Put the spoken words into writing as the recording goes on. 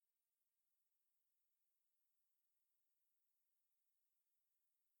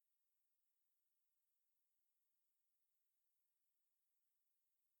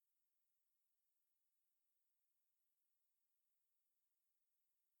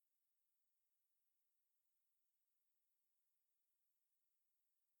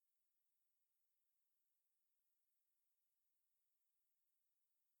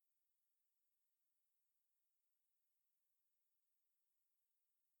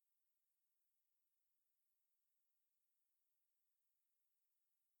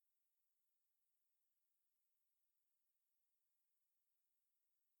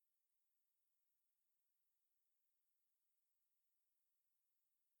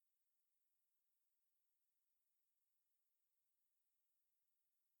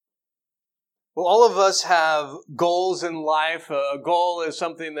Well, all of us have goals in life. A goal is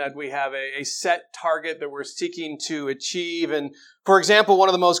something that we have a set target that we're seeking to achieve. And for example, one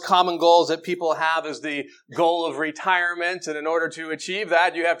of the most common goals that people have is the goal of retirement. And in order to achieve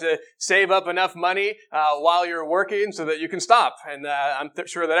that, you have to save up enough money while you're working so that you can stop. And I'm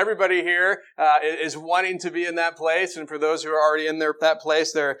sure that everybody here is wanting to be in that place. And for those who are already in that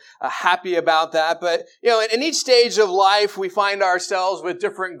place, they're happy about that. But, in each stage of life, we find ourselves with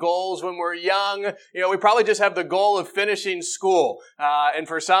different goals. When we're young, we probably just have the goal of finishing school. And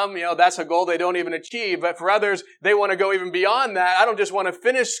for some, that's a goal they don't even achieve. But for others, they want to go even beyond that. I don't just want to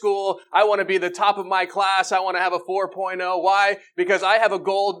finish school. I want to be the top of my class. I want to have a 4.0. Why? Because I have a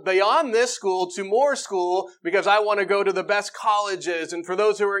goal beyond this school to more school because I want to go to the best colleges. And for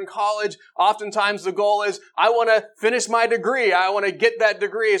those who are in college, oftentimes the goal is I want to finish my degree. I want to get that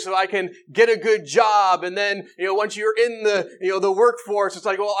degree so I can get a good job. And then, once you're in the workforce, it's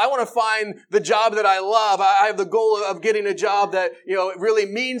like, well, I want to find the job that I love. I have the goal of getting a job that, really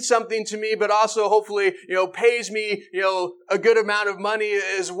means something to me, but also hopefully, pays me, a good amount of money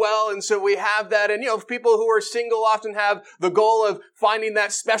as well. And so we have that. And, people who are single often have the goal of finding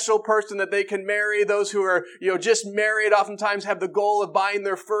that special person that they can marry. Those who are, just married oftentimes have the goal of buying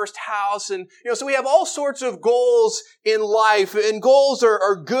their first house. And, so we have all sorts of goals in life, and goals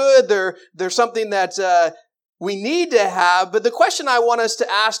are good. They're something that, we need to have. But the question I want us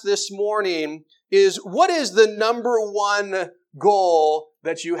to ask this morning is, what is the number one goal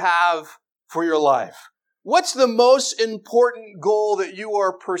that you have for your life? What's the most important goal that you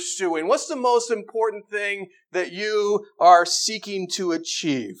are pursuing? What's the most important thing that you are seeking to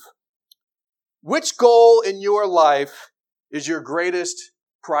achieve? Which goal in your life is your greatest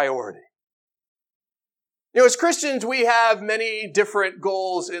priority? As Christians, we have many different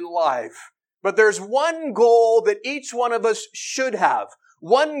goals in life. But there's one goal that each one of us should have.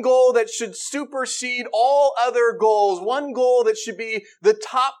 One goal that should supersede all other goals. One goal that should be the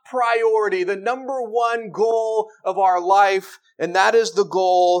top priority, the number one goal of our life. And that is the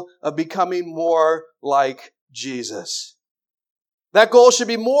goal of becoming more like Jesus. That goal should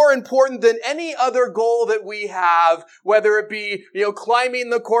be more important than any other goal that we have, whether it be, climbing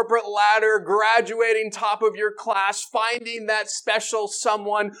the corporate ladder, graduating top of your class, finding that special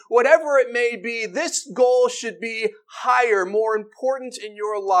someone, whatever it may be. This goal should be higher, more important in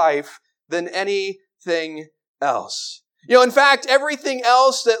your life than anything else. In fact, everything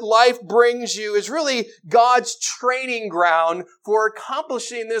else that life brings you is really God's training ground for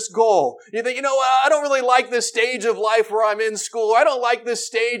accomplishing this goal. You think, I don't really like this stage of life where I'm in school. I don't like this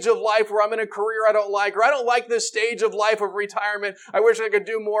stage of life where I'm in a career I don't like, or I don't like this stage of life of retirement. I wish I could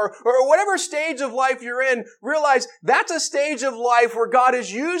do more. Or whatever stage of life you're in, realize that's a stage of life where God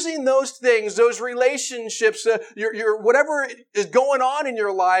is using those things, those relationships, your whatever is going on in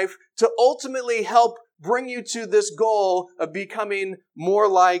your life to ultimately help bring you to this goal of becoming more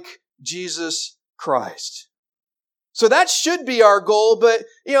like Jesus Christ. So that should be our goal, but,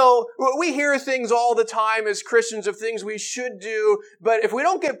 we hear things all the time as Christians of things we should do, but if we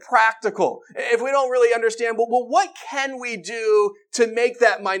don't get practical, if we don't really understand, well, what can we do to make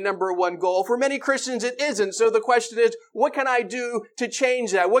that my number one goal? For many Christians, it isn't. So the question is, what can I do to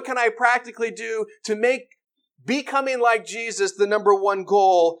change that? What can I practically do to make becoming like Jesus the number one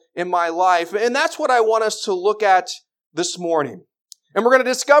goal in my life? And that's what I want us to look at this morning. And we're going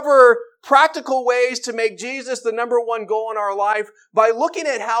to discover practical ways to make Jesus the number one goal in our life by looking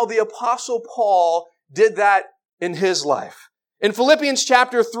at how the Apostle Paul did that in his life. In Philippians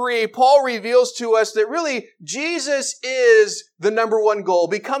chapter 3, Paul reveals to us that really Jesus is the number one goal.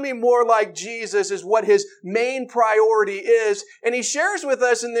 Becoming more like Jesus is what his main priority is. And he shares with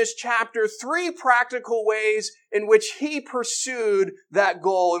us in this chapter 3 practical ways in which he pursued that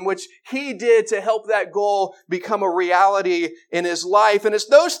goal, in which he did to help that goal become a reality in his life. And it's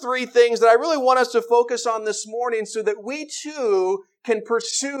those 3 things that I really want us to focus on this morning so that we too can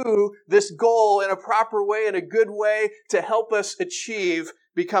pursue this goal in a proper way, in a good way, to help us achieve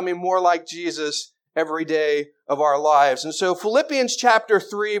becoming more like Jesus every day of our lives. And so Philippians chapter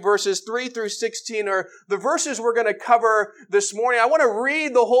 3, verses 3 through 16 are the verses we're going to cover this morning. I want to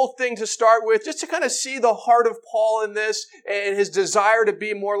read the whole thing to start with, just to kind of see the heart of Paul in this and his desire to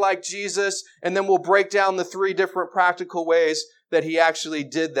be more like Jesus. And then we'll break down the 3 different practical ways that he actually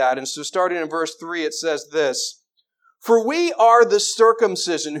did that. And so starting in verse 3, it says this: "For we are the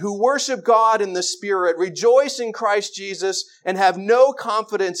circumcision who worship God in the Spirit, rejoice in Christ Jesus, and have no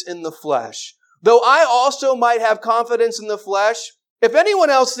confidence in the flesh. Though I also might have confidence in the flesh, if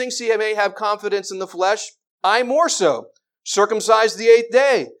anyone else thinks he may have confidence in the flesh, I more so. Circumcised the 8th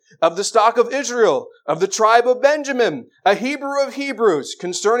day, of the stock of Israel, of the tribe of Benjamin, a Hebrew of Hebrews,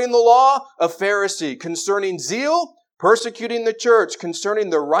 concerning the law, a Pharisee, concerning zeal, persecuting the church, concerning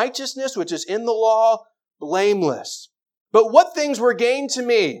the righteousness which is in the law, blameless. But what things were gained to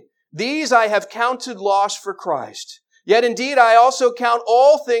me, these I have counted loss for Christ. Yet indeed I also count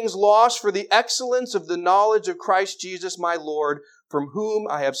all things lost for the excellence of the knowledge of Christ Jesus my Lord, from whom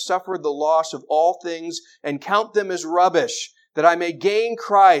I have suffered the loss of all things, and count them as rubbish, that I may gain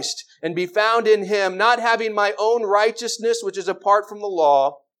Christ and be found in him, not having my own righteousness, which is apart from the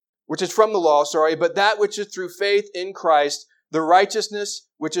law, but that which is through faith in Christ, the righteousness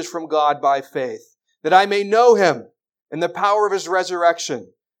which is from God by faith, that I may know him and the power of his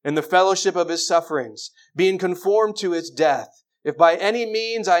resurrection, in the fellowship of his sufferings, being conformed to his death, if by any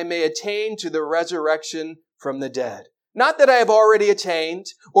means I may attain to the resurrection from the dead. Not that I have already attained,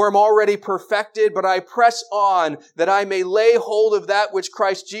 or am already perfected, but I press on, that I may lay hold of that which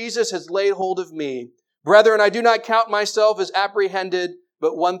Christ Jesus has laid hold of me. Brethren, I do not count myself as apprehended,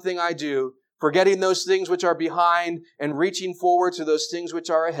 but one thing I do, forgetting those things which are behind, and reaching forward to those things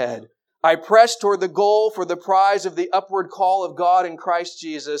which are ahead. I press toward the goal for the prize of the upward call of God in Christ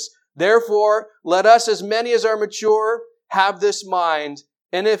Jesus. Therefore, let us, as many as are mature, have this mind.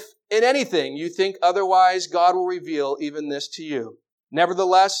 And if in anything you think otherwise, God will reveal even this to you.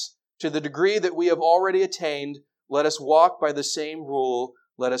 Nevertheless, to the degree that we have already attained, let us walk by the same rule.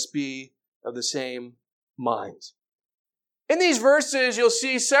 Let us be of the same mind. In these verses, you'll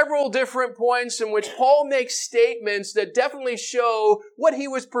see several different points in which Paul makes statements that definitely show what he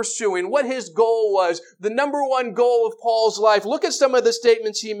was pursuing, what his goal was, the number one goal of Paul's life. Look at some of the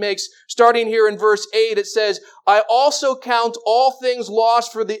statements he makes. Starting here in verse 8, it says, I also count all things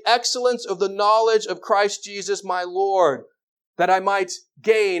lost for the excellence of the knowledge of Christ Jesus my Lord, that I might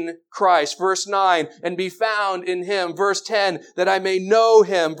gain Christ. Verse 9, and be found in him. Verse 10, that I may know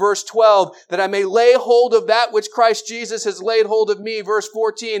him. Verse 12, that I may lay hold of that which Christ Jesus has laid hold of me. Verse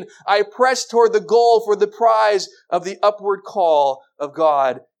 14, I press toward the goal for the prize of the upward call of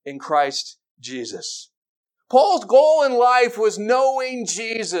God in Christ Jesus. Paul's goal in life was knowing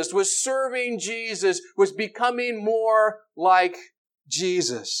Jesus, was serving Jesus, was becoming more like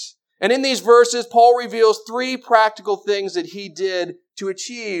Jesus. And in these verses, Paul reveals three practical things that he did to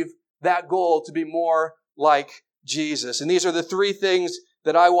achieve that goal, to be more like Jesus. And these are the three things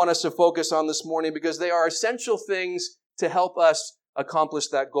that I want us to focus on this morning because they are essential things to help us accomplish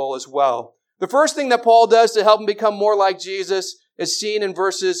that goal as well. The first thing that Paul does to help him become more like Jesus is seen in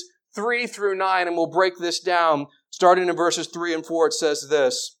verses 3 through 9, and we'll break this down. Starting in verses 3 and 4, it says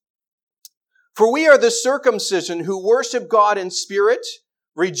this, For we are the circumcision who worship God in spirit,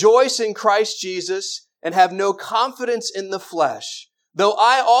 rejoice in Christ Jesus, and have no confidence in the flesh. Though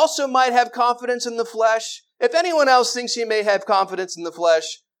I also might have confidence in the flesh, if anyone else thinks he may have confidence in the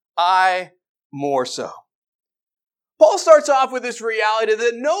flesh, I more so. Paul starts off with this reality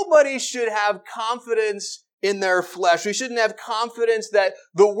that nobody should have confidence in their flesh. We shouldn't have confidence that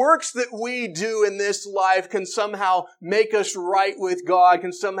the works that we do in this life can somehow make us right with God,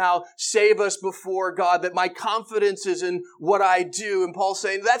 can somehow save us before God, that my confidence is in what I do. And Paul's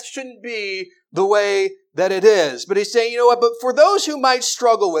saying that shouldn't be the way that it is. But he's saying, you know what, but for those who might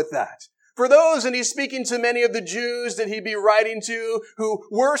struggle with that, for those, and he's speaking to many of the Jews that he'd be writing to who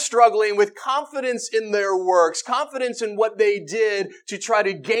were struggling with confidence in their works, confidence in what they did to try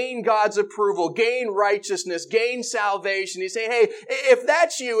to gain God's approval, gain righteousness, gain salvation. He's saying, hey, if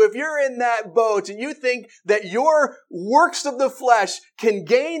that's you, if you're in that boat and you think that your works of the flesh can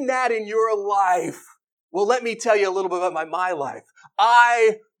gain that in your life, well, let me tell you a little bit about my life.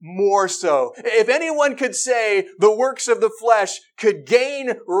 I more so. If anyone could say the works of the flesh could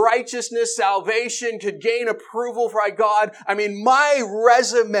gain righteousness, salvation, could gain approval by God, I mean, my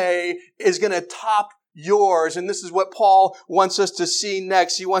resume is going to top yours. And this is what Paul wants us to see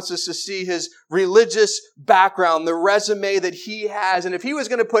next. He wants us to see his religious background, the resume that he has. And if he was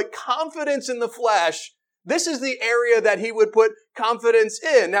going to put confidence in the flesh, this is the area that he would put confidence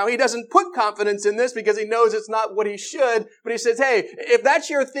in. Now, he doesn't put confidence in this because he knows it's not what he should, but he says, hey, if that's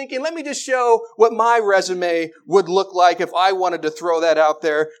your thinking, let me just show what my resume would look like if I wanted to throw that out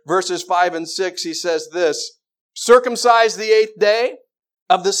there. Verses 5 and 6, he says this, circumcised the 8th day,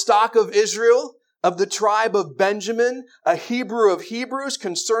 of the stock of Israel, of the tribe of Benjamin, a Hebrew of Hebrews,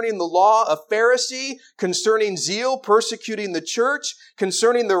 concerning the law, a Pharisee, concerning zeal, persecuting the church,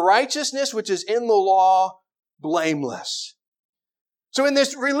 concerning the righteousness which is in the law, blameless. So in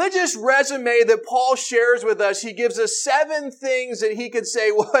this religious resume that Paul shares with us, he gives us 7 things that he could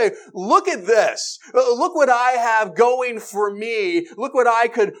say, well, hey, look at this. Look what I have going for me. Look what I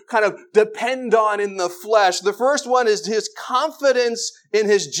could kind of depend on in the flesh. The first one is his confidence in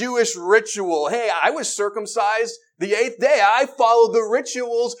his Jewish ritual. Hey, I was circumcised the 8th day. I followed the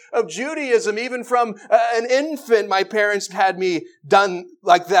rituals of Judaism. Even from an infant, my parents had me done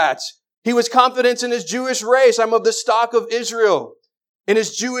like that. He was confident in his Jewish race. I'm of the stock of Israel. In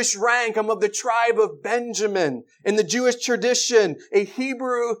his Jewish rank, I'm of the tribe of Benjamin. In the Jewish tradition, a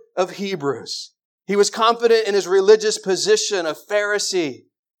Hebrew of Hebrews. He was confident in his religious position, a Pharisee.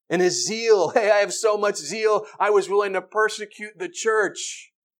 In his zeal, hey, I have so much zeal, I was willing to persecute the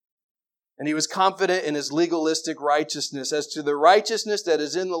church. And he was confident in his legalistic righteousness. As to the righteousness that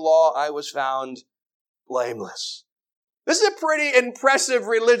is in the law, I was found blameless. This is a pretty impressive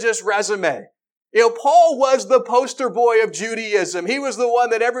religious resume. Paul was the poster boy of Judaism. He was the one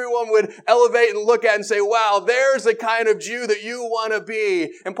that everyone would elevate and look at and say, wow, there's the kind of Jew that you want to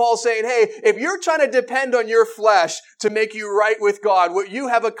be. And Paul's saying, hey, if you're trying to depend on your flesh to make you right with God, what you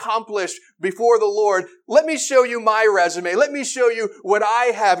have accomplished before the Lord, let me show you my resume. Let me show you what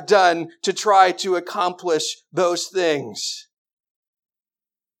I have done to try to accomplish those things.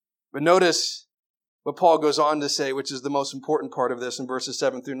 But notice what Paul goes on to say, which is the most important part of this in verses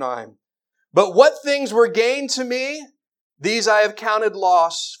 7 through 9. But what things were gained to me, these I have counted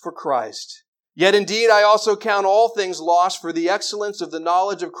loss for Christ. Yet indeed I also count all things loss for the excellence of the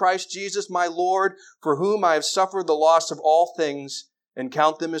knowledge of Christ Jesus my Lord, for whom I have suffered the loss of all things, and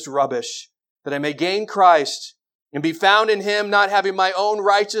count them as rubbish, that I may gain Christ, and be found in him, not having my own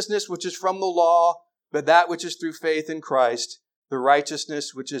righteousness which is from the law, but that which is through faith in Christ, the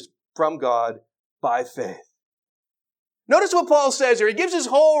righteousness which is from God by faith. Notice what Paul says here. He gives his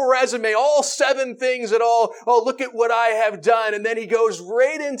whole resume, all 7 things at all. Oh, look at what I have done. And then he goes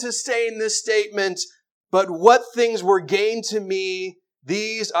right into saying this statement, but what things were gained to me,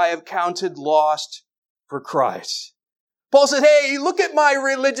 these I have counted lost for Christ. Paul said, hey, look at my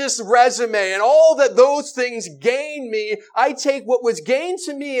religious resume and all that those things gain me. I take what was gained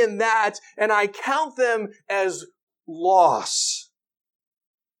to me in that and I count them as loss.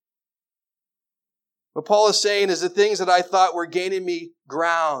 What Paul is saying is the things that I thought were gaining me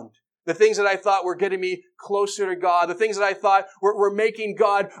ground, the things that I thought were getting me closer to God, the things that I thought were making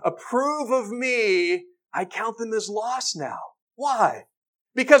God approve of me, I count them as loss now. Why?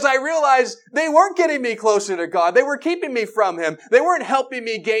 Because I realized they weren't getting me closer to God. They were keeping me from Him. They weren't helping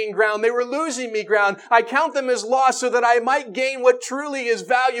me gain ground. They were losing me ground. I count them as loss so that I might gain what truly is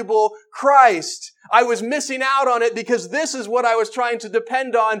valuable, Christ. I was missing out on it because this is what I was trying to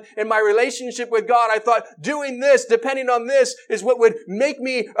depend on in my relationship with God. I thought doing this, depending on this, is what would make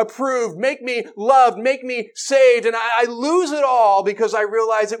me approved, make me loved, make me saved. And I lose it all because I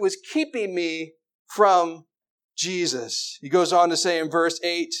realized it was keeping me from Jesus. He goes on to say in verse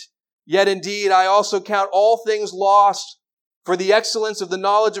 8, yet indeed I also count all things lost for the excellence of the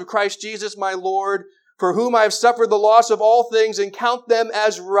knowledge of Christ Jesus my Lord, for whom I have suffered the loss of all things and count them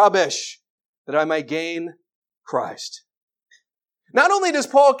as rubbish, that I might gain Christ. Not only does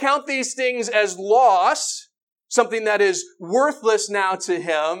Paul count these things as loss, something that is worthless now to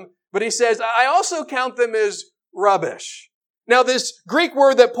him, but he says, I also count them as rubbish. Now, this Greek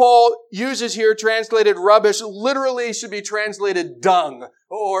word that Paul uses here, translated rubbish, literally should be translated dung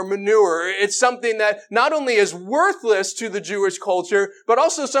or manure. It's something that not only is worthless to the Jewish culture, but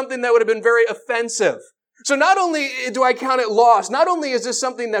also something that would have been very offensive. So not only do I count it loss, not only is this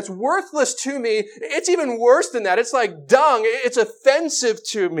something that's worthless to me, it's even worse than that. It's like dung. It's offensive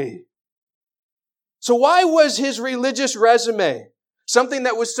to me. So why was his religious resume something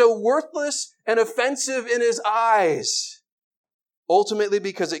that was so worthless and offensive in his eyes? Ultimately,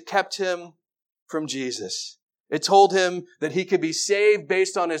 because it kept him from Jesus. It told him that he could be saved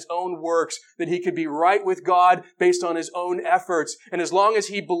based on his own works, that he could be right with God based on his own efforts. And as long as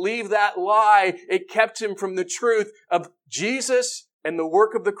he believed that lie, it kept him from the truth of Jesus and the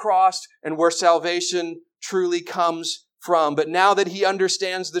work of the cross and where salvation truly comes from. But now that he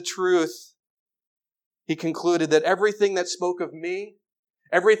understands the truth, he concluded that everything that spoke of me,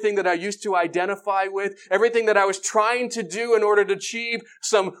 everything that I used to identify with, everything that I was trying to do in order to achieve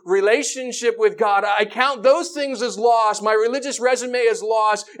some relationship with God, I count those things as loss. My religious resume is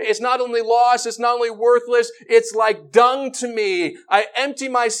loss. It's not only loss, it's not only worthless, it's like dung to me. I empty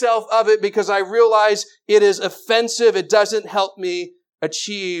myself of it because I realize it is offensive. It doesn't help me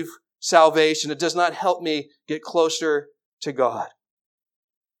achieve salvation. It does not help me get closer to God.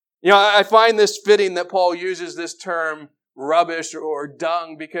 I find this fitting that Paul uses this term rubbish or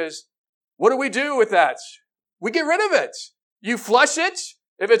dung, because what do we do with that? We get rid of it. you flush it.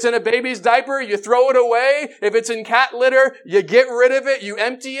 If it's in a baby's diaper, you throw it away. If it's in cat litter, you get rid of it, you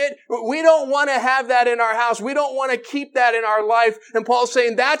empty it. We don't want to have that in our house. We don't want to keep that in our life. And Paul's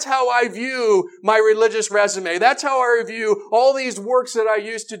saying, that's how I view my religious resume. That's how I view all these works that I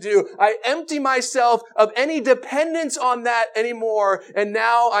used to do. I empty myself of any dependence on that anymore. And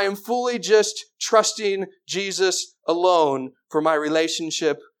now I am fully just trusting Jesus alone for my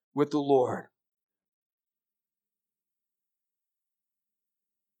relationship with the Lord.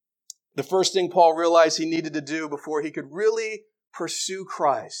 The first thing Paul realized he needed to do before he could really pursue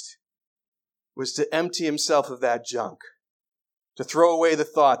Christ was to empty himself of that junk, to throw away the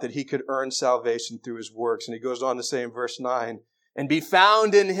thought that he could earn salvation through his works. And he goes on to say in verse 9, and be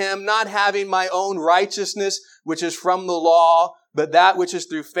found in him, not having my own righteousness, which is from the law, but that which is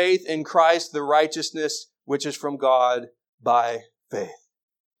through faith in Christ, the righteousness which is from God by faith.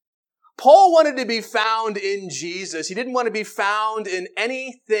 Paul wanted to be found in Jesus. He didn't want to be found in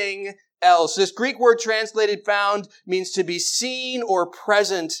anything else. This Greek word translated found means to be seen or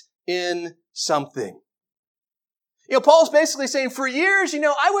present in something. Paul's basically saying, for years,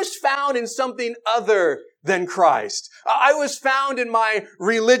 I was found in something other than Christ. I was found in my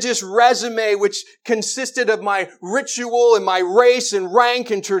religious resume, which consisted of my ritual and my race and rank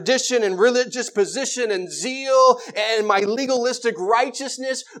and tradition and religious position and zeal and my legalistic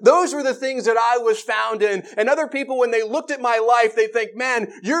righteousness. Those were the things that I was found in. And other people, when they looked at my life, they think,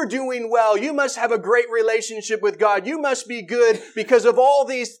 man, you're doing well. You must have a great relationship with God. You must be good because of all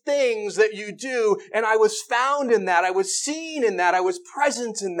these things that you do. And I was found in that. I was seen in that. I was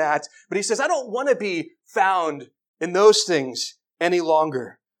present in that. But he says, I don't want to be found in those things any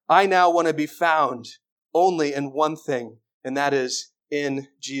longer. I now want to be found only in one thing, and that is in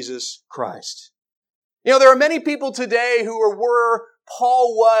Jesus Christ. There are many people today who are where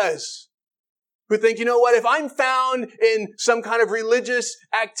Paul was, who think, if I'm found in some kind of religious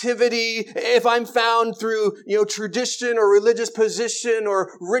activity, if I'm found through, tradition or religious position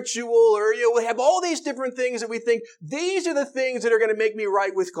or ritual or, we have all these different things that we think, these are the things that are going to make me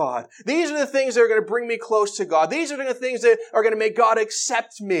right with God. These are the things that are going to bring me close to God. These are the things that are going to make God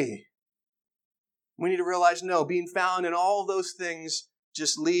accept me. We need to realize, no, being found in all of those things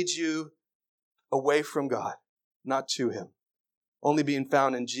just leads you away from God, not to Him. Only being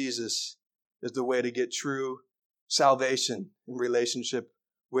found in Jesus is the way to get true salvation in relationship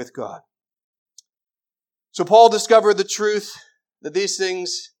with God. So Paul discovered the truth that these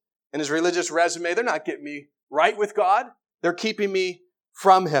things in his religious resume, they're not getting me right with God. They're keeping me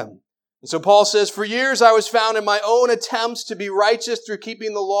from Him. And so Paul says, for years I was found in my own attempts to be righteous through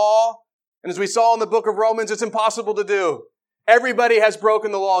keeping the law. And as we saw in the book of Romans, it's impossible to do. Everybody has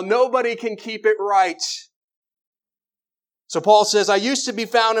broken the law. Nobody can keep it right. So Paul says, I used to be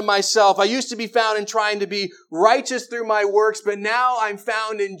found in myself. I used to be found in trying to be righteous through my works, but now I'm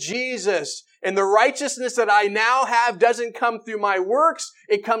found in Jesus. And the righteousness that I now have doesn't come through my works.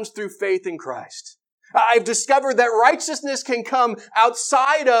 It comes through faith in Christ. I've discovered that righteousness can come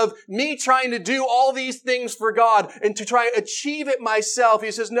outside of me trying to do all these things for God and to try and achieve it myself.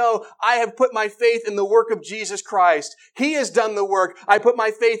 He says, no, I have put my faith in the work of Jesus Christ. He has done the work. I put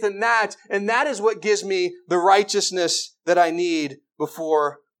my faith in that, and that is what gives me the righteousness that I need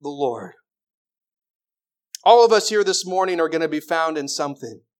before the Lord. All of us here this morning are going to be found in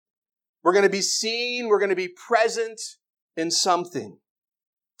something. We're going to be seen. We're going to be present in something.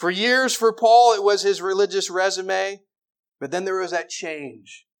 For years, for Paul, it was his religious resume, but then there was that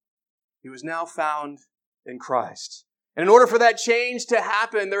change. He was now found in Christ. And in order for that change to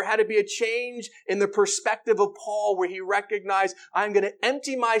happen, there had to be a change in the perspective of Paul where he recognized, I'm going to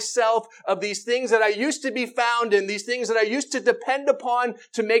empty myself of these things that I used to be found in, these things that I used to depend upon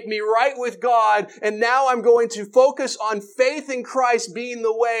to make me right with God, and now I'm going to focus on faith in Christ being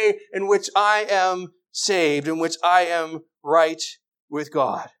the way in which I am saved, in which I am right with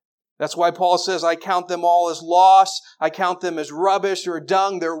God. That's why Paul says, I count them all as loss. I count them as rubbish or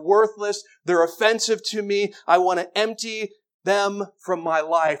dung. They're worthless. They're offensive to me. I want to empty them from my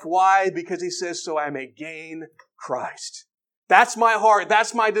life. Why? Because he says, so I may gain Christ. That's my heart.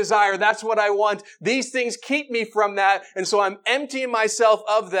 That's my desire. That's what I want. These things keep me from that. And so I'm emptying myself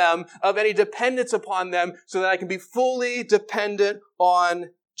of them, of any dependence upon them, so that I can be fully dependent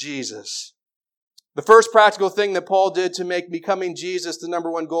on Jesus. The first practical thing that Paul did to make becoming Jesus the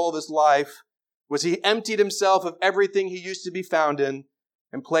number one goal of his life was he emptied himself of everything he used to be found in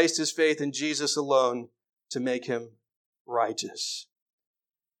and placed his faith in Jesus alone to make him righteous.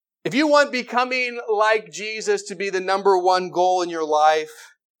 If you want becoming like Jesus to be the number one goal in your life,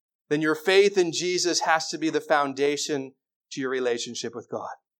 then your faith in Jesus has to be the foundation to your relationship with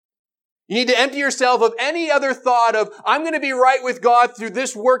God. You need to empty yourself of any other thought of, I'm going to be right with God through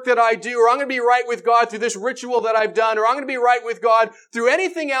this work that I do, or I'm going to be right with God through this ritual that I've done, or I'm going to be right with God through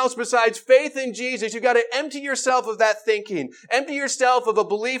anything else besides faith in Jesus. You've got to empty yourself of that thinking. Empty yourself of a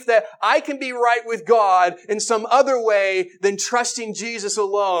belief that I can be right with God in some other way than trusting Jesus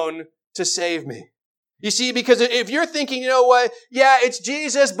alone to save me. You see, because if you're thinking, you know what, yeah, it's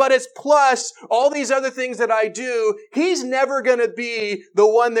Jesus, but it's plus all these other things that I do, He's never going to be the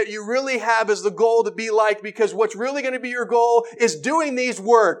one that you really have as the goal to be like, because what's really going to be your goal is doing these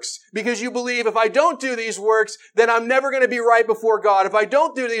works, because you believe if I don't do these works, then I'm never going to be right before God. If I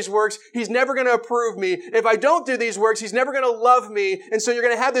don't do these works, He's never going to approve me. If I don't do these works, He's never going to love me. And so you're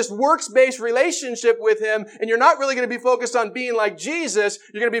going to have this works-based relationship with Him, and you're not really going to be focused on being like Jesus.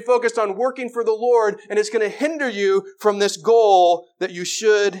 You're going to be focused on working for the Lord, and it's going to hinder you from this goal that you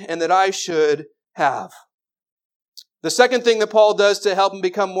should and that I should have. The second thing that Paul does to help him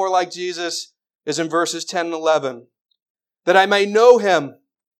become more like Jesus is in verses 10 and 11. That I may know Him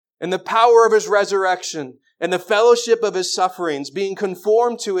and the power of His resurrection and the fellowship of His sufferings, being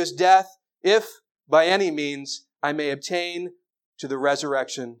conformed to His death, if by any means I may obtain to the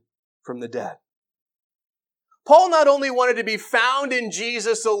resurrection from the dead. Paul not only wanted to be found in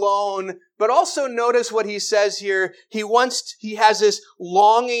Jesus alone, but also notice what he says here. He has this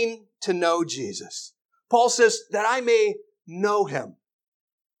longing to know Jesus. Paul says that I may know Him.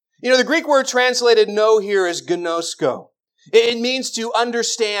 You know, the Greek word translated know here is gnosko. It means to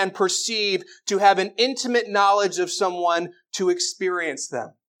understand, perceive, to have an intimate knowledge of someone, to experience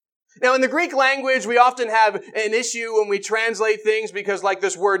them. Now, in the Greek language, we often have an issue when we translate things because like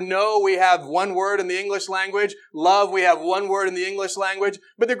this word know, we have one word in the English language. Love, we have one word in the English language.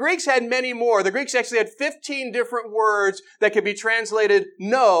 But the Greeks had many more. The Greeks actually had 15 different words that could be translated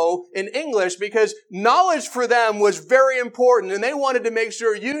know in English because knowledge for them was very important and they wanted to make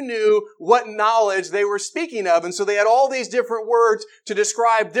sure you knew what knowledge they were speaking of. And so they had all these different words to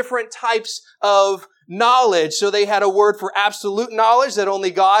describe different types of knowledge. So they had a word for absolute knowledge that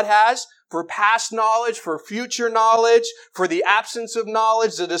only God has, for past knowledge, for future knowledge, for the absence of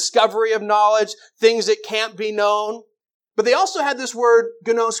knowledge, the discovery of knowledge, things that can't be known. But they also had this word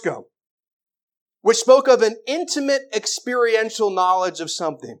gnosko, which spoke of an intimate experiential knowledge of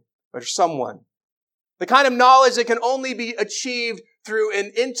something or someone. The kind of knowledge that can only be achieved through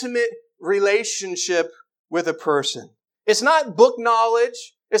an intimate relationship with a person. It's not book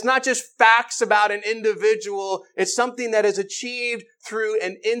knowledge. It's not just facts about an individual. It's something that is achieved through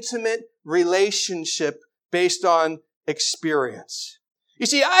an intimate relationship based on experience. You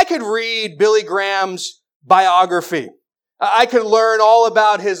see, I could read Billy Graham's biography. I could learn all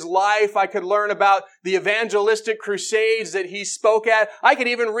about his life. I could learn about the evangelistic crusades that he spoke at. I could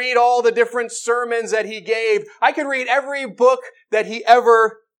even read all the different sermons that he gave. I could read every book that he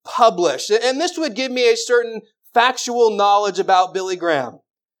ever published. And this would give me a certain factual knowledge about Billy Graham.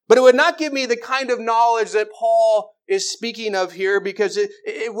 But it would not give me the kind of knowledge that Paul is speaking of here because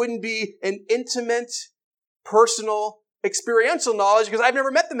it wouldn't be an intimate, personal, experiential knowledge because I've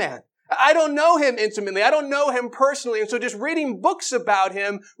never met the man. I don't know him intimately. I don't know him personally. And so just reading books about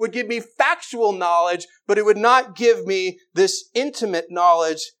him would give me factual knowledge, but it would not give me this intimate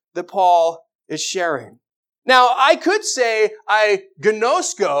knowledge that Paul is sharing. Now, I could say I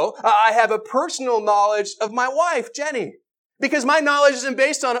have a personal knowledge of my wife, Jenny. Because my knowledge isn't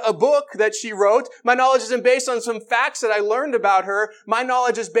based on a book that she wrote. My knowledge isn't based on some facts that I learned about her. My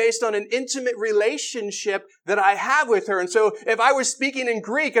knowledge is based on an intimate relationship that I have with her. And so if I was speaking in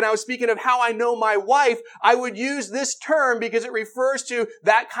Greek and I was speaking of how I know my wife, I would use this term because it refers to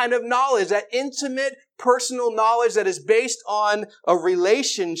that kind of knowledge, that intimate personal knowledge that is based on a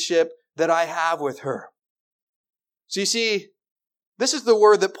relationship that I have with her. So you see, this is the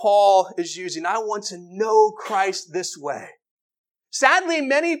word that Paul is using. I want to know Christ this way. Sadly,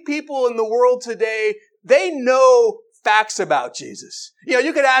 many people in the world today, they know facts about Jesus. You know,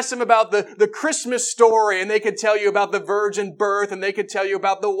 you could ask them about the Christmas story and they could tell you about the virgin birth and they could tell you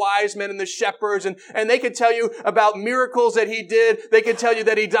about the wise men and the shepherds and they could tell you about miracles that He did. They could tell you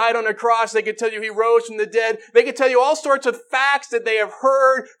that He died on a cross. They could tell you He rose from the dead. They could tell you all sorts of facts that they have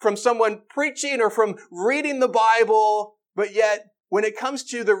heard from someone preaching or from reading the Bible. But yet, when it comes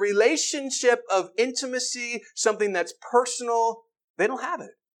to the relationship of intimacy, something that's personal, they don't have it.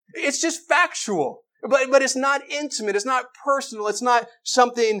 It's just factual, but it's not intimate. It's not personal. It's not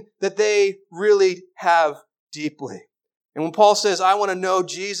something that they really have deeply. And when Paul says, I want to know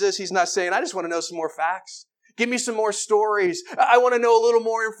Jesus, he's not saying, I just want to know some more facts. Give me some more stories. I want to know a little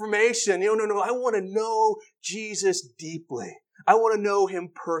more information. No. I want to know Jesus deeply. I want to know Him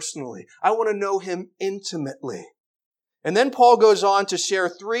personally. I want to know Him intimately. And then Paul goes on to share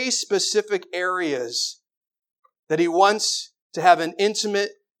 3 specific areas that he wants to have an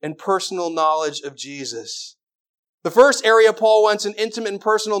intimate and personal knowledge of Jesus. The first area Paul wants an intimate and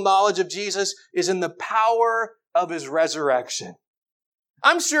personal knowledge of Jesus is in the power of his resurrection.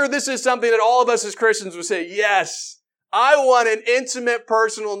 I'm sure this is something that all of us as Christians would say, yes, I want an intimate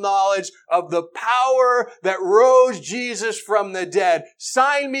personal knowledge of the power that rose Jesus from the dead.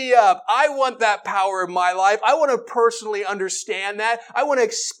 Sign me up. I want that power in my life. I want to personally understand that. I want to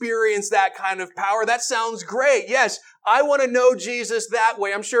experience that kind of power. That sounds great. Yes, I want to know Jesus that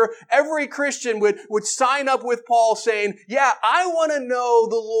way. I'm sure every Christian would sign up with Paul saying, yeah, I want to know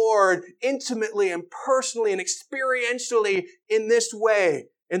the Lord intimately and personally and experientially in this way,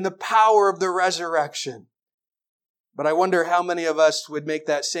 in the power of the resurrection. But I wonder how many of us would make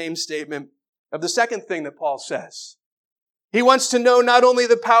that same statement of the second thing that Paul says. He wants to know not only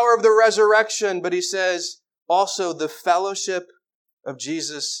the power of the resurrection, but he says also the fellowship of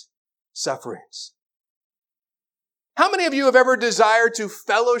Jesus' sufferings. How many of you have ever desired to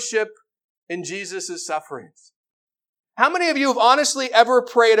fellowship in Jesus' sufferings? How many of you have honestly ever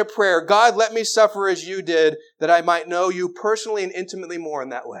prayed a prayer, God, let me suffer as you did, that I might know you personally and intimately more in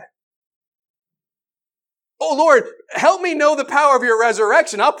that way? Oh, Lord, help me know the power of your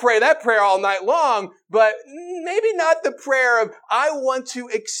resurrection. I'll pray that prayer all night long, but maybe not the prayer of, I want to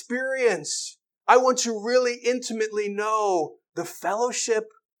experience. I want to really intimately know the fellowship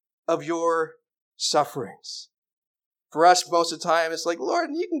of your sufferings. For us, most of the time, it's like, Lord,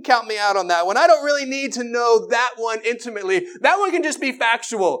 you can count me out on that one. I don't really need to know that one intimately. That one can just be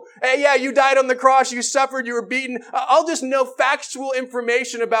factual. Hey, yeah, you died on the cross, you suffered, you were beaten. I'll just know factual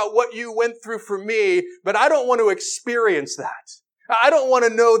information about what you went through for me, but I don't want to experience that. I don't want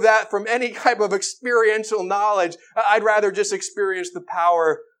to know that from any type of experiential knowledge. I'd rather just experience the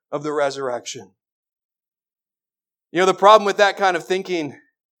power of the resurrection. You know, the problem with that kind of thinking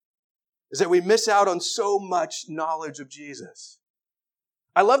is that we miss out on so much knowledge of Jesus.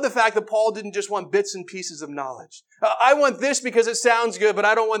 I love the fact that Paul didn't just want bits and pieces of knowledge. I want this because it sounds good, but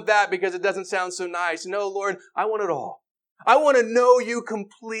I don't want that because it doesn't sound so nice. No, Lord, I want it all. I want to know you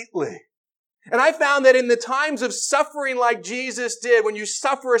completely. And I found that in the times of suffering like Jesus did, when you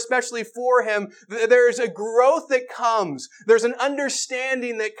suffer especially for him, there's a growth that comes. There's an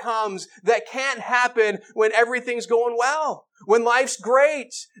understanding that comes that can't happen when everything's going well. When life's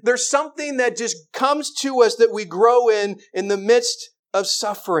great, there's something that just comes to us that we grow in the midst of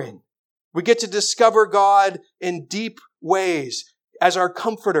suffering. We get to discover God in deep ways as our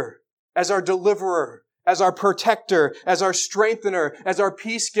comforter, as our deliverer, as our protector, as our strengthener, as our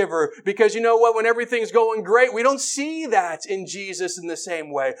peace giver. Because you know what? When everything's going great, we don't see that in Jesus in the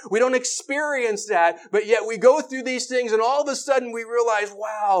same way. We don't experience that, but yet we go through these things and all of a sudden we realize,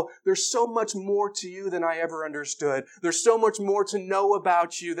 wow, there's so much more to you than I ever understood. There's so much more to know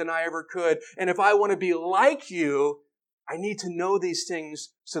about you than I ever could. And if I want to be like you, I need to know these things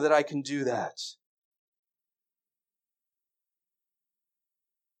so that I can do that.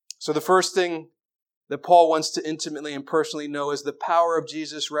 So the first thing that Paul wants to intimately and personally know is the power of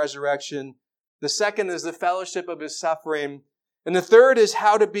Jesus' resurrection. The second is the fellowship of his suffering. And the third is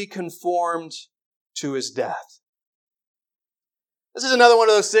how to be conformed to his death. This is another one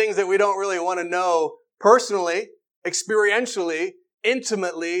of those things that we don't really want to know personally, experientially,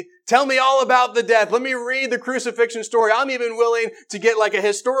 intimately. Tell me all about the death. Let me read the crucifixion story. I'm even willing to get like a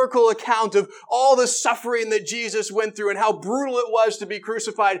historical account of all the suffering that Jesus went through and how brutal it was to be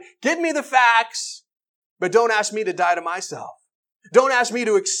crucified. Give me the facts. But don't ask me to die to myself. Don't ask me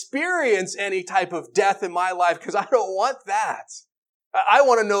to experience any type of death in my life because I don't want that. I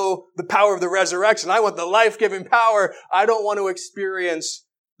want to know the power of the resurrection. I want the life-giving power. I don't want to experience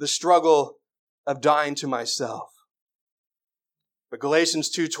the struggle of dying to myself. But Galatians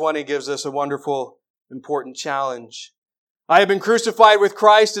 2:20 gives us a wonderful, important challenge. I have been crucified with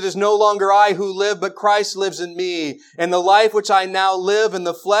Christ. It is no longer I who live, but Christ lives in me. And the life which I now live in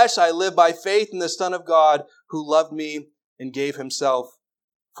the flesh, I live by faith in the Son of God who loved me and gave himself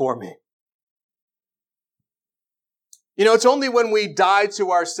for me. You know, it's only when we die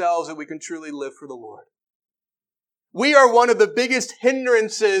to ourselves that we can truly live for the Lord. We are one of the biggest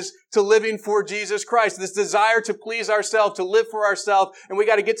hindrances to living for Jesus Christ. This desire to please ourselves, to live for ourselves. And we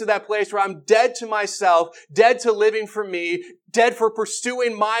got to get to that place where I'm dead to myself, dead to living for me, dead for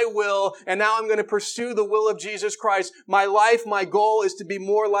pursuing my will. And now I'm going to pursue the will of Jesus Christ. My life, my goal is to be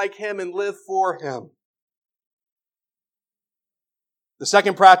more like him and live for him. The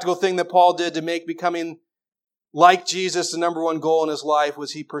second practical thing that Paul did to make becoming like Jesus the number one goal in his life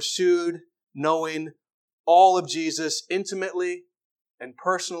was he pursued knowing all of Jesus intimately and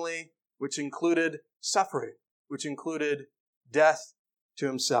personally, which included suffering, which included death to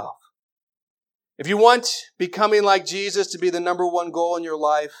himself. If you want becoming like Jesus to be the number one goal in your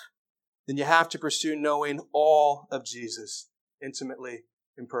life, then you have to pursue knowing all of Jesus intimately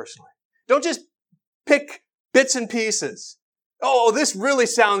and personally. Don't just pick bits and pieces. Oh, this really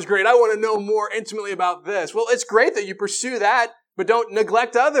sounds great. I want to know more intimately about this. Well, it's great that you pursue that, but don't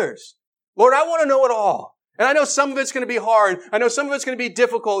neglect others. Lord, I want to know it all. And I know some of it's going to be hard. I know some of it's going to be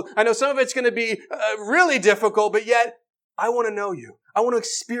difficult. I know some of it's going to be really difficult, but yet I want to know you. I want to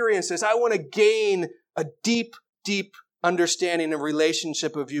experience this. I want to gain a deep, deep understanding and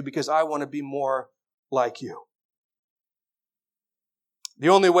relationship of you because I want to be more like you. The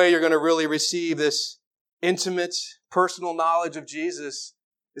only way you're going to really receive this intimate, personal knowledge of Jesus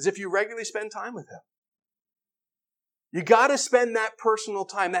is if you regularly spend time with him. You got to spend that personal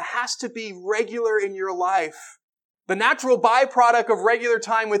time. That has to be regular in your life. The natural byproduct of regular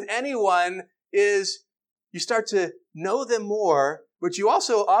time with anyone is you start to know them more, but you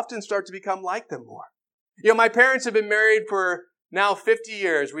also often start to become like them more. You know, my parents have been married for now 50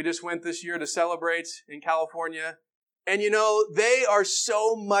 years. We just went this year to celebrate in California. And you know, they are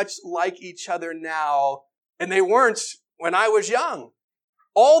so much like each other now, and they weren't when I was young.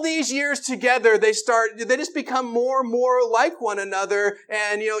 All these years together, they just become more and more like one another.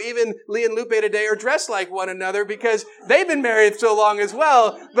 And, you know, even Lee and Lupe today are dressed like one another because they've been married so long as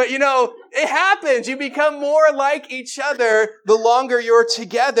well. But, you know, it happens. You become more like each other the longer you're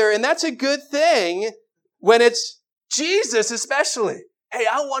together. And that's a good thing when it's Jesus especially. Hey,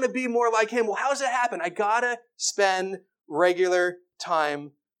 I want to be more like him. Well, how does that happen? I gotta spend regular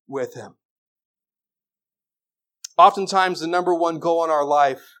time with him. Oftentimes, the number one goal in our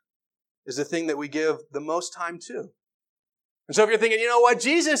life is the thing that we give the most time to. And so if you're thinking, you know what,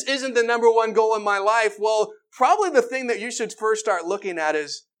 Jesus isn't the number one goal in my life, well, probably the thing that you should first start looking at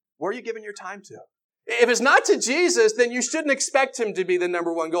is, where are you giving your time to? If it's not to Jesus, then you shouldn't expect him to be the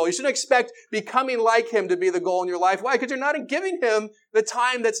number one goal. You shouldn't expect becoming like him to be the goal in your life. Why? Because you're not giving him the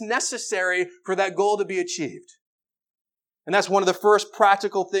time that's necessary for that goal to be achieved. And that's one of the first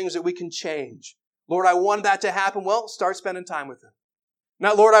practical things that we can change. Lord, I want that to happen. Well, start spending time with him.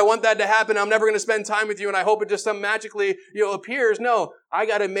 Not, Lord, I want that to happen. I'm never going to spend time with you, and I hope it just some magically, appears. No, I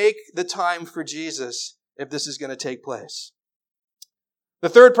got to make the time for Jesus if this is going to take place. The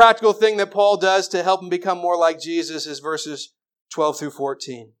third practical thing that Paul does to help him become more like Jesus is verses 12 through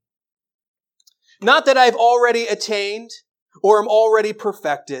 14. Not that I've already attained or am already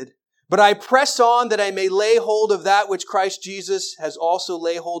perfected, but I press on that I may lay hold of that which Christ Jesus has also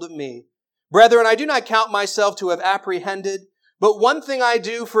laid hold of me. Brethren, I do not count myself to have apprehended, but one thing I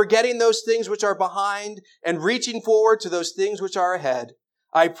do, forgetting those things which are behind and reaching forward to those things which are ahead,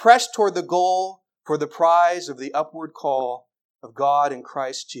 I press toward the goal for the prize of the upward call of God in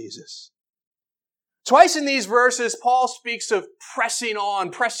Christ Jesus. Twice in these verses, Paul speaks of pressing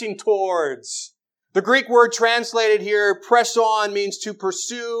on, pressing towards. The Greek word translated here, press on, means to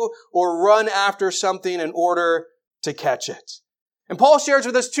pursue or run after something in order to catch it. And Paul shares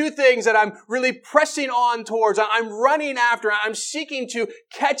with us two things that I'm really pressing on towards. I'm running after. I'm seeking to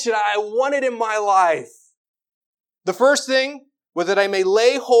catch it. I want it in my life. The first thing was that I may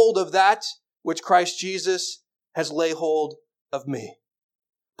lay hold of that which Christ Jesus has laid hold of me.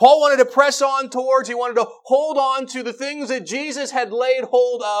 Paul wanted to press on towards, he wanted to hold on to the things that Jesus had laid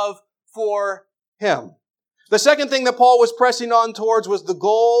hold of for him. The second thing that Paul was pressing on towards was the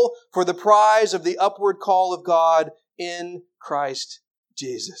goal for the prize of the upward call of God in Christ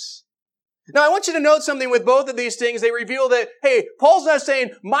Jesus. Now, I want you to note something with both of these things. They reveal that, hey, Paul's not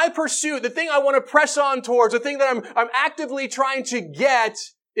saying my pursuit, the thing I want to press on towards, the thing that I'm actively trying to get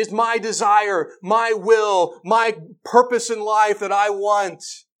is my desire, my will, my purpose in life that I want.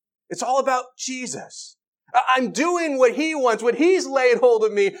 It's all about Jesus. I'm doing what he wants, what he's laid hold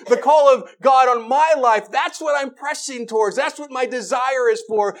of me, the call of God on my life. That's what I'm pressing towards. That's what my desire is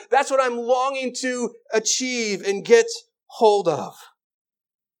for. That's what I'm longing to achieve and get hold of.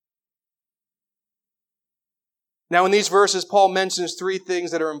 Now, in these verses, Paul mentions three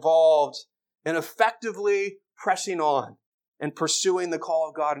things that are involved in effectively pressing on and pursuing the call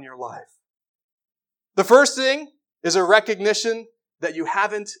of God in your life. The first thing is a recognition that you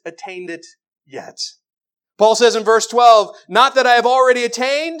haven't attained it yet. Paul says in verse 12, not that I have already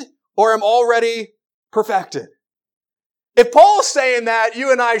attained or am already perfected. If Paul's saying that,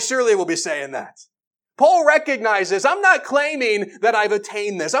 you and I surely will be saying that. Paul recognizes, I'm not claiming that I've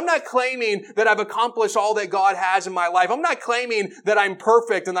attained this. I'm not claiming that I've accomplished all that God has in my life. I'm not claiming that I'm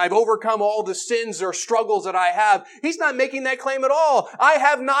perfect and I've overcome all the sins or struggles that I have. He's not making that claim at all. I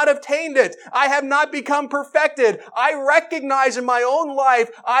have not obtained it. I have not become perfected. I recognize in my own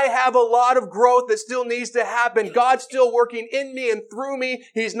life, I have a lot of growth that still needs to happen. God's still working in me and through me.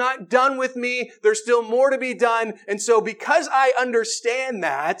 He's not done with me. There's still more to be done. And so because I understand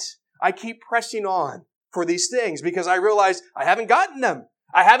that, I keep pressing on for these things because I realize I haven't gotten them.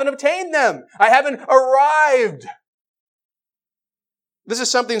 I haven't obtained them. I haven't arrived. This is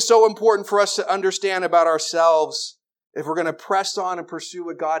something so important for us to understand about ourselves if we're going to press on and pursue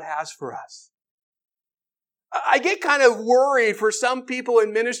what God has for us. I get kind of worried for some people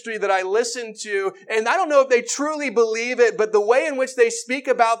in ministry that I listen to, and I don't know if they truly believe it, but the way in which they speak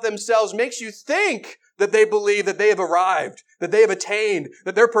about themselves makes you think that they believe that they have arrived, that they have attained,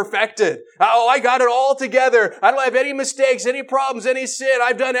 that they're perfected. Oh, I got it all together. I don't have any mistakes, any problems, any sin.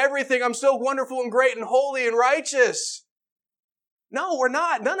 I've done everything. I'm so wonderful and great and holy and righteous. No, we're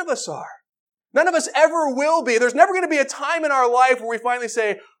not. None of us are. None of us ever will be. There's never going to be a time in our life where we finally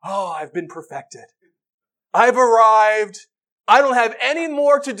say, oh, I've been perfected. I've arrived. I don't have any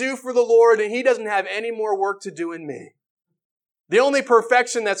more to do for the Lord, and He doesn't have any more work to do in me. The only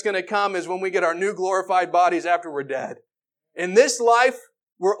perfection that's going to come is when we get our new glorified bodies after we're dead. In this life,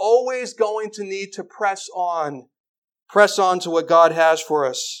 we're always going to need to press on to what God has for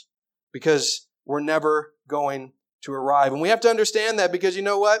us because we're never going to arrive. And we have to understand that because you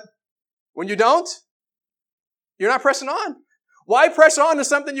know what? When you don't, you're not pressing on. Why press on to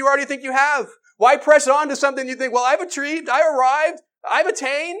something you already think you have? Why press on to something you think, well, I've achieved, I arrived, I've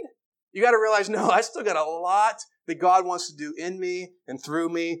attained? You got to realize, no, I still got a lot that God wants to do in me and through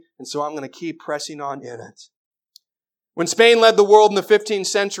me, and so I'm going to keep pressing on in it. When Spain led the world in the 15th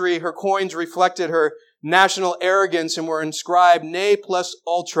century, her coins reflected her national arrogance and were inscribed ne plus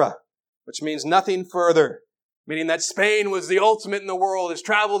ultra, which means nothing further, meaning that Spain was the ultimate in the world, has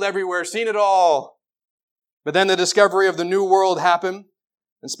traveled everywhere, seen it all. But then the discovery of the New World happened,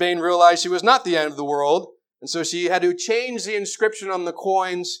 and Spain realized she was not the end of the world, and so she had to change the inscription on the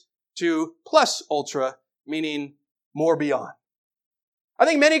coins to plus ultra, meaning more beyond. I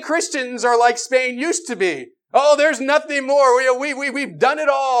think many Christians are like Spain used to be. Oh, there's nothing more. We've done it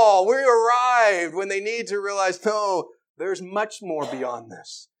all. We arrived, when they need to realize, no, there's much more beyond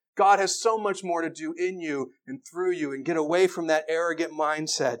this. God has so much more to do in you and through you, and get away from that arrogant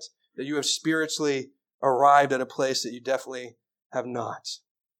mindset that you have spiritually arrived at a place that you definitely have not.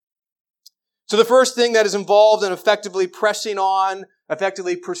 So the first thing that is involved in effectively pressing on,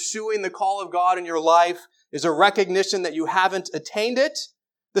 effectively pursuing the call of God in your life is a recognition that you haven't attained it.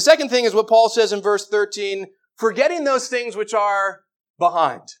 The second thing is what Paul says in verse 13, forgetting those things which are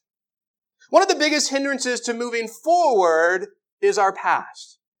behind. One of the biggest hindrances to moving forward is our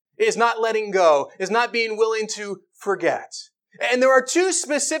past. Is not letting go, is not being willing to forget. And there are two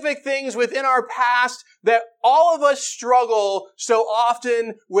specific things within our past that all of us struggle so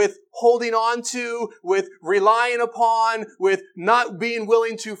often with holding on to, with relying upon, with not being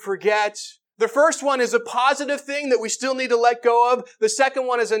willing to forget. The first one is a positive thing that we still need to let go of. The second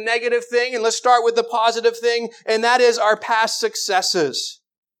one is a negative thing, and let's start with the positive thing, and that is our past successes.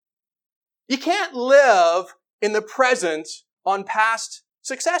 You can't live in the present on past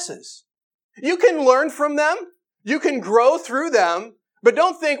successes. You can learn from them. You can grow through them, but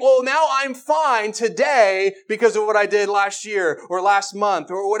don't think, well, now I'm fine today because of what I did last year or last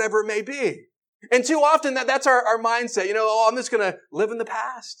month or whatever it may be. And too often that's our mindset. I'm just going to live in the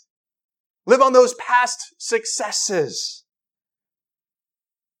past. Live on those past successes.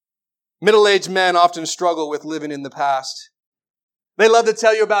 Middle-aged men often struggle with living in the past. They love to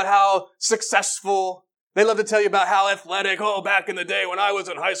tell you about how successful. They love to tell you about how athletic. Oh, back in the day when I was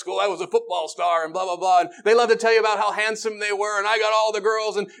in high school, I was a football star and blah, blah, blah. And they love to tell you about how handsome they were and I got all the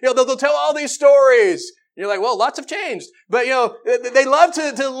girls and, they'll tell all these stories. You're like, well, lots have changed. But, they love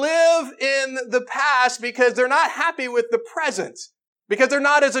to live in the past because they're not happy with the present. Because they're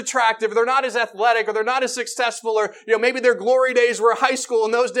not as attractive, or they're not as athletic, or they're not as successful, or, maybe their glory days were high school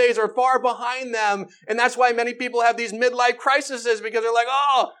and those days are far behind them. And that's why many people have these midlife crises because they're like,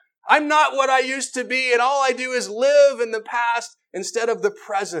 oh, I'm not what I used to be, and all I do is live in the past instead of the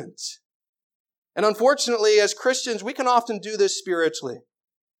present. And unfortunately, as Christians, we can often do this spiritually.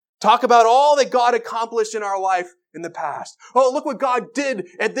 Talk about all that God accomplished in our life in the past. Oh, look what God did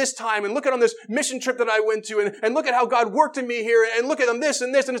at this time, and look at on this mission trip that I went to, and look at how God worked in me here, and look at on this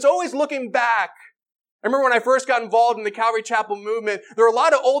and this, and it's always looking back. I remember when I first got involved in the Calvary Chapel movement, there were a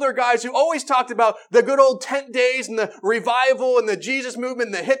lot of older guys who always talked about the good old tent days and the revival and the Jesus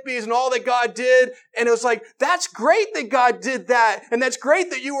movement and the hippies and all that God did. And it was like, that's great that God did that. And that's great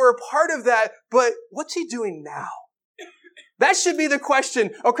that you were a part of that. But what's he doing now? That should be the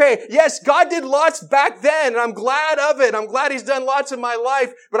question. Okay, yes, God did lots back then, and I'm glad of it. I'm glad he's done lots in my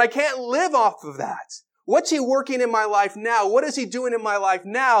life, but I can't live off of that. What's he working in my life now? What is he doing in my life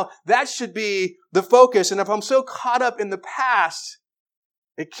now? That should be the focus. And if I'm so caught up in the past,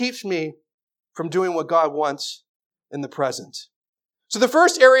 it keeps me from doing what God wants in the present. So the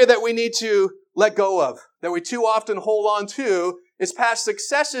first area that we need to let go of, that we too often hold on to, is past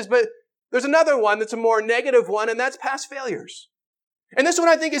successes. But there's another one that's a more negative one, and that's past failures. And this one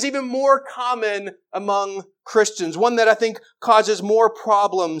I think is even more common among Christians, one that I think causes more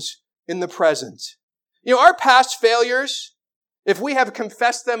problems in the present. You know, our past failures, if we have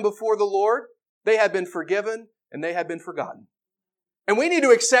confessed them before the Lord, they have been forgiven and they have been forgotten. And we need to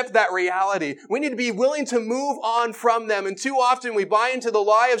accept that reality. We need to be willing to move on from them. And too often we buy into the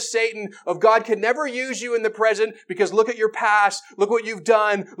lie of Satan of God can never use you in the present because look at your past. Look what you've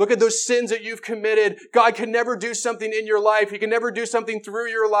done. Look at those sins that you've committed. God can never do something in your life. He can never do something through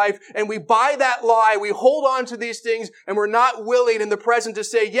your life. And we buy that lie. We hold on to these things and we're not willing in the present to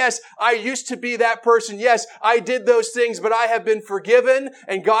say, yes, I used to be that person. Yes, I did those things, but I have been forgiven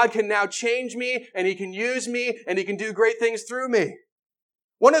and God can now change me and he can use me and he can do great things through me.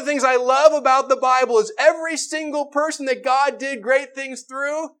 One of the things I love about the Bible is every single person that God did great things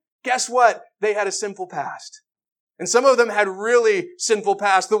through, guess what? They had a sinful past. And some of them had really sinful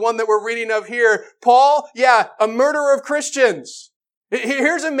past. The one that we're reading of here, Paul, a murderer of Christians.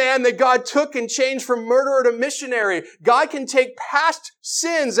 Here's a man that God took and changed from murderer to missionary. God can take past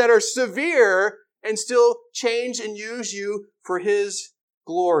sins that are severe and still change and use you for his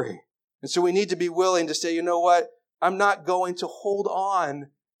glory. And so we need to be willing to say, you know what? I'm not going to hold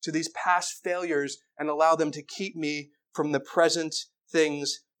on to these past failures and allow them to keep me from the present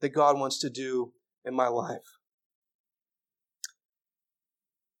things that God wants to do in my life.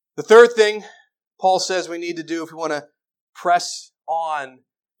 The third thing Paul says we need to do if we want to press on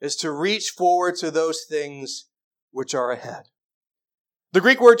is to reach forward to those things which are ahead. The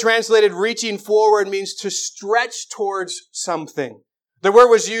Greek word translated reaching forward means to stretch towards something. The word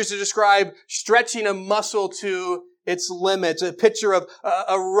was used to describe stretching a muscle to its limits, a picture of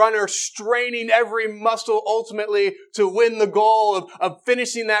a runner straining every muscle ultimately to win the goal of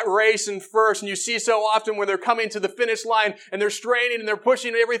finishing that race in first. And you see so often when they're coming to the finish line and they're straining and they're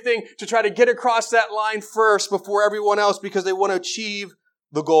pushing everything to try to get across that line first before everyone else because they want to achieve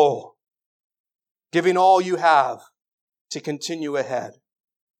the goal. Giving all you have to continue ahead.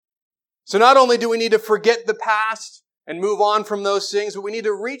 So not only do we need to forget the past and move on from those things, but we need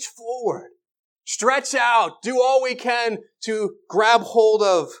to reach forward. Stretch out, do all we can to grab hold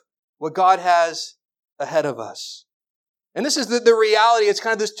of what God has ahead of us. And this is the reality. It's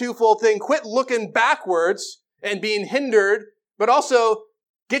kind of this twofold thing. Quit looking backwards and being hindered, but also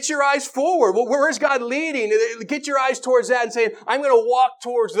get your eyes forward. Well, where is God leading? Get your eyes towards that and say, I'm going to walk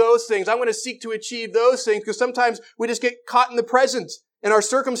towards those things. I'm going to seek to achieve those things because sometimes we just get caught in the present. In our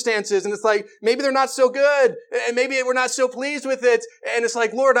circumstances, and it's like, maybe they're not so good, and maybe we're not so pleased with it, and it's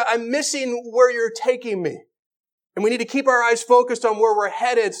like, Lord, I'm missing where you're taking me. And we need to keep our eyes focused on where we're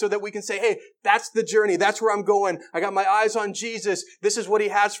headed so that we can say, hey, that's the journey, that's where I'm going. I got my eyes on Jesus. This is what he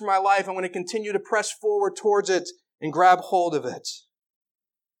has for my life. I'm going to continue to press forward towards it and grab hold of it.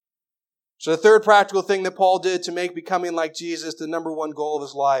 So the third practical thing that Paul did to make becoming like Jesus the number one goal of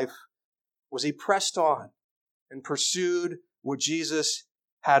his life was he pressed on and pursued what Jesus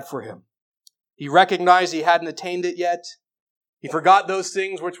had for him. He recognized he hadn't attained it yet. He forgot those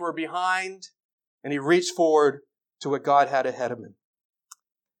things which were behind, and he reached forward to what God had ahead of him.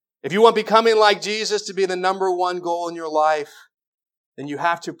 If you want becoming like Jesus to be the number one goal in your life, then you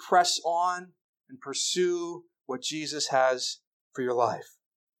have to press on and pursue what Jesus has for your life.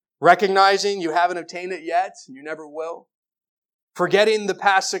 Recognizing you haven't obtained it yet, and you never will. Forgetting the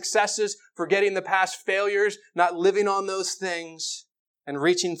past successes, forgetting the past failures, not living on those things, and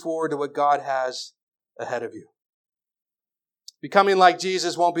reaching forward to what God has ahead of you. Becoming like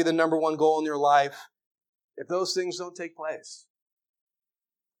Jesus won't be the number one goal in your life if those things don't take place.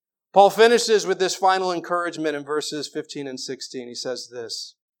 Paul finishes with this final encouragement in verses 15 and 16. He says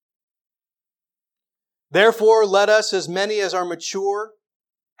this, "Therefore, let us, as many as are mature,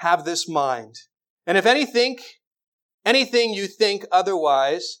 have this mind. And if anything you think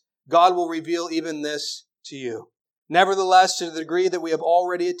otherwise, God will reveal even this to you. Nevertheless, to the degree that we have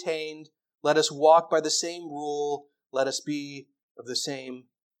already attained, let us walk by the same rule. Let us be of the same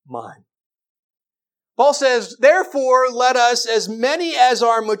mind." Paul says, therefore, let us, as many as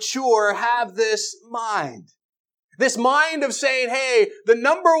are mature, have this mind. This mind of saying, hey, the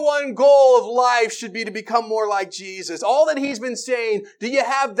number one goal of life should be to become more like Jesus. All that he's been saying, do you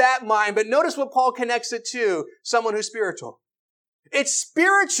have that mind? But notice what Paul connects it to, someone who's spiritual. It's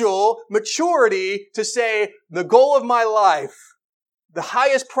spiritual maturity to say, the goal of my life, the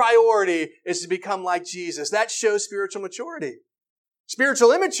highest priority is to become like Jesus. That shows spiritual maturity.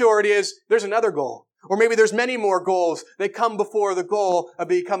 Spiritual immaturity is, there's another goal. Or maybe there's many more goals that come before the goal of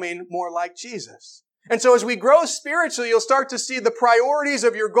becoming more like Jesus. And so as we grow spiritually, you'll start to see the priorities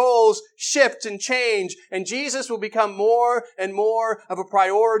of your goals shift and change, and Jesus will become more and more of a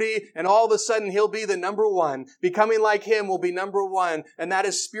priority, and all of a sudden he'll be the number one. Becoming like him will be number one, and that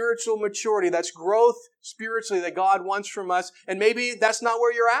is spiritual maturity. That's growth spiritually that God wants from us, and maybe that's not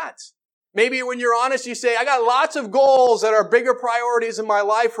where you're at. Maybe when you're honest, you say, I got lots of goals that are bigger priorities in my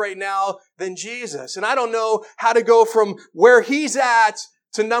life right now than Jesus, and I don't know how to go from where he's at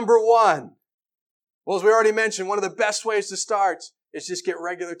to number one. Well, as we already mentioned, one of the best ways to start is just get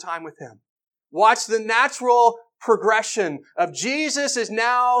regular time with him. Watch the natural progression of Jesus is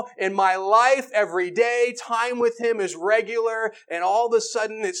now in my life every day. Time with him is regular, and all of a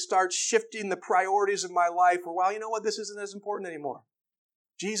sudden it starts shifting the priorities of my life. Or, well, you know what? This isn't as important anymore.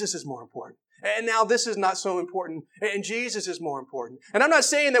 Jesus is more important. And now this is not so important, and Jesus is more important. And I'm not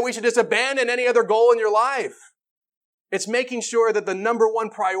saying that we should just abandon any other goal in your life. It's making sure that the number one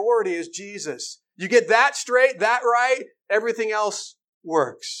priority is Jesus. You get that straight, that right, everything else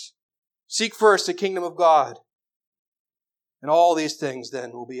works. Seek first the kingdom of God, and all these things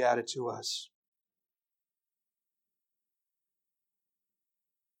then will be added to us.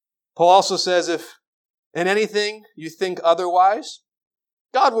 Paul also says, if in anything you think otherwise,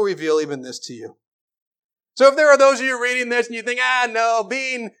 God will reveal even this to you. So if there are those of you reading this and you think, no,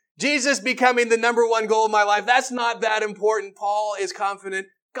 Jesus becoming the number one goal of my life, that's not that important. Paul is confident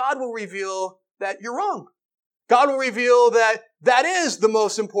God will reveal that you're wrong. God will reveal that that is the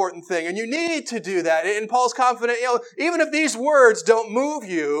most important thing, and you need to do that. And Paul's confident, even if these words don't move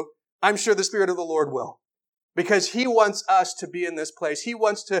you, I'm sure the Spirit of the Lord will. Because he wants us to be in this place. He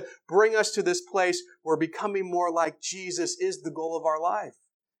wants to bring us to this place where becoming more like Jesus is the goal of our life.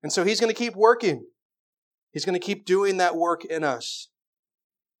 And so he's going to keep working. He's going to keep doing that work in us.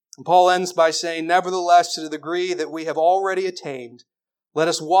 And Paul ends by saying, nevertheless, to the degree that we have already attained, let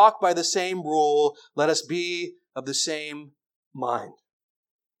us walk by the same rule. Let us be of the same mind.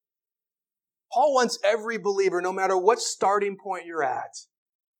 Paul wants every believer, no matter what starting point you're at,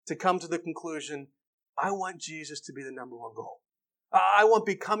 to come to the conclusion, I want Jesus to be the number one goal. I want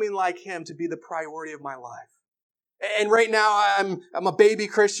becoming like him to be the priority of my life. And right now I'm a baby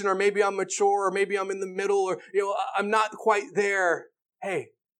Christian, or maybe I'm mature, or maybe I'm in the middle, or I'm not quite there. Hey,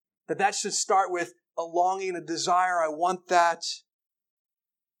 that should start with a longing, a desire. I want that.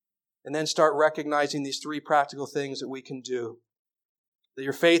 And then start recognizing these three practical things that we can do. That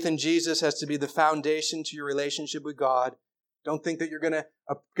your faith in Jesus has to be the foundation to your relationship with God. Don't think that you're going to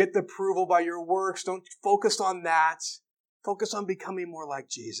get the approval by your works. Don't focus on that. Focus on becoming more like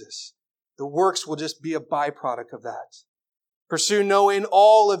Jesus. The works will just be a byproduct of that. Pursue knowing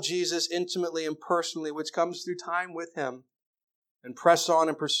all of Jesus intimately and personally, which comes through time with him. And press on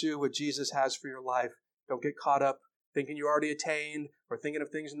and pursue what Jesus has for your life. Don't get caught up thinking you already attained or thinking of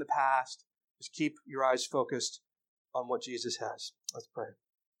things in the past. Just keep your eyes focused on what Jesus has. Let's pray.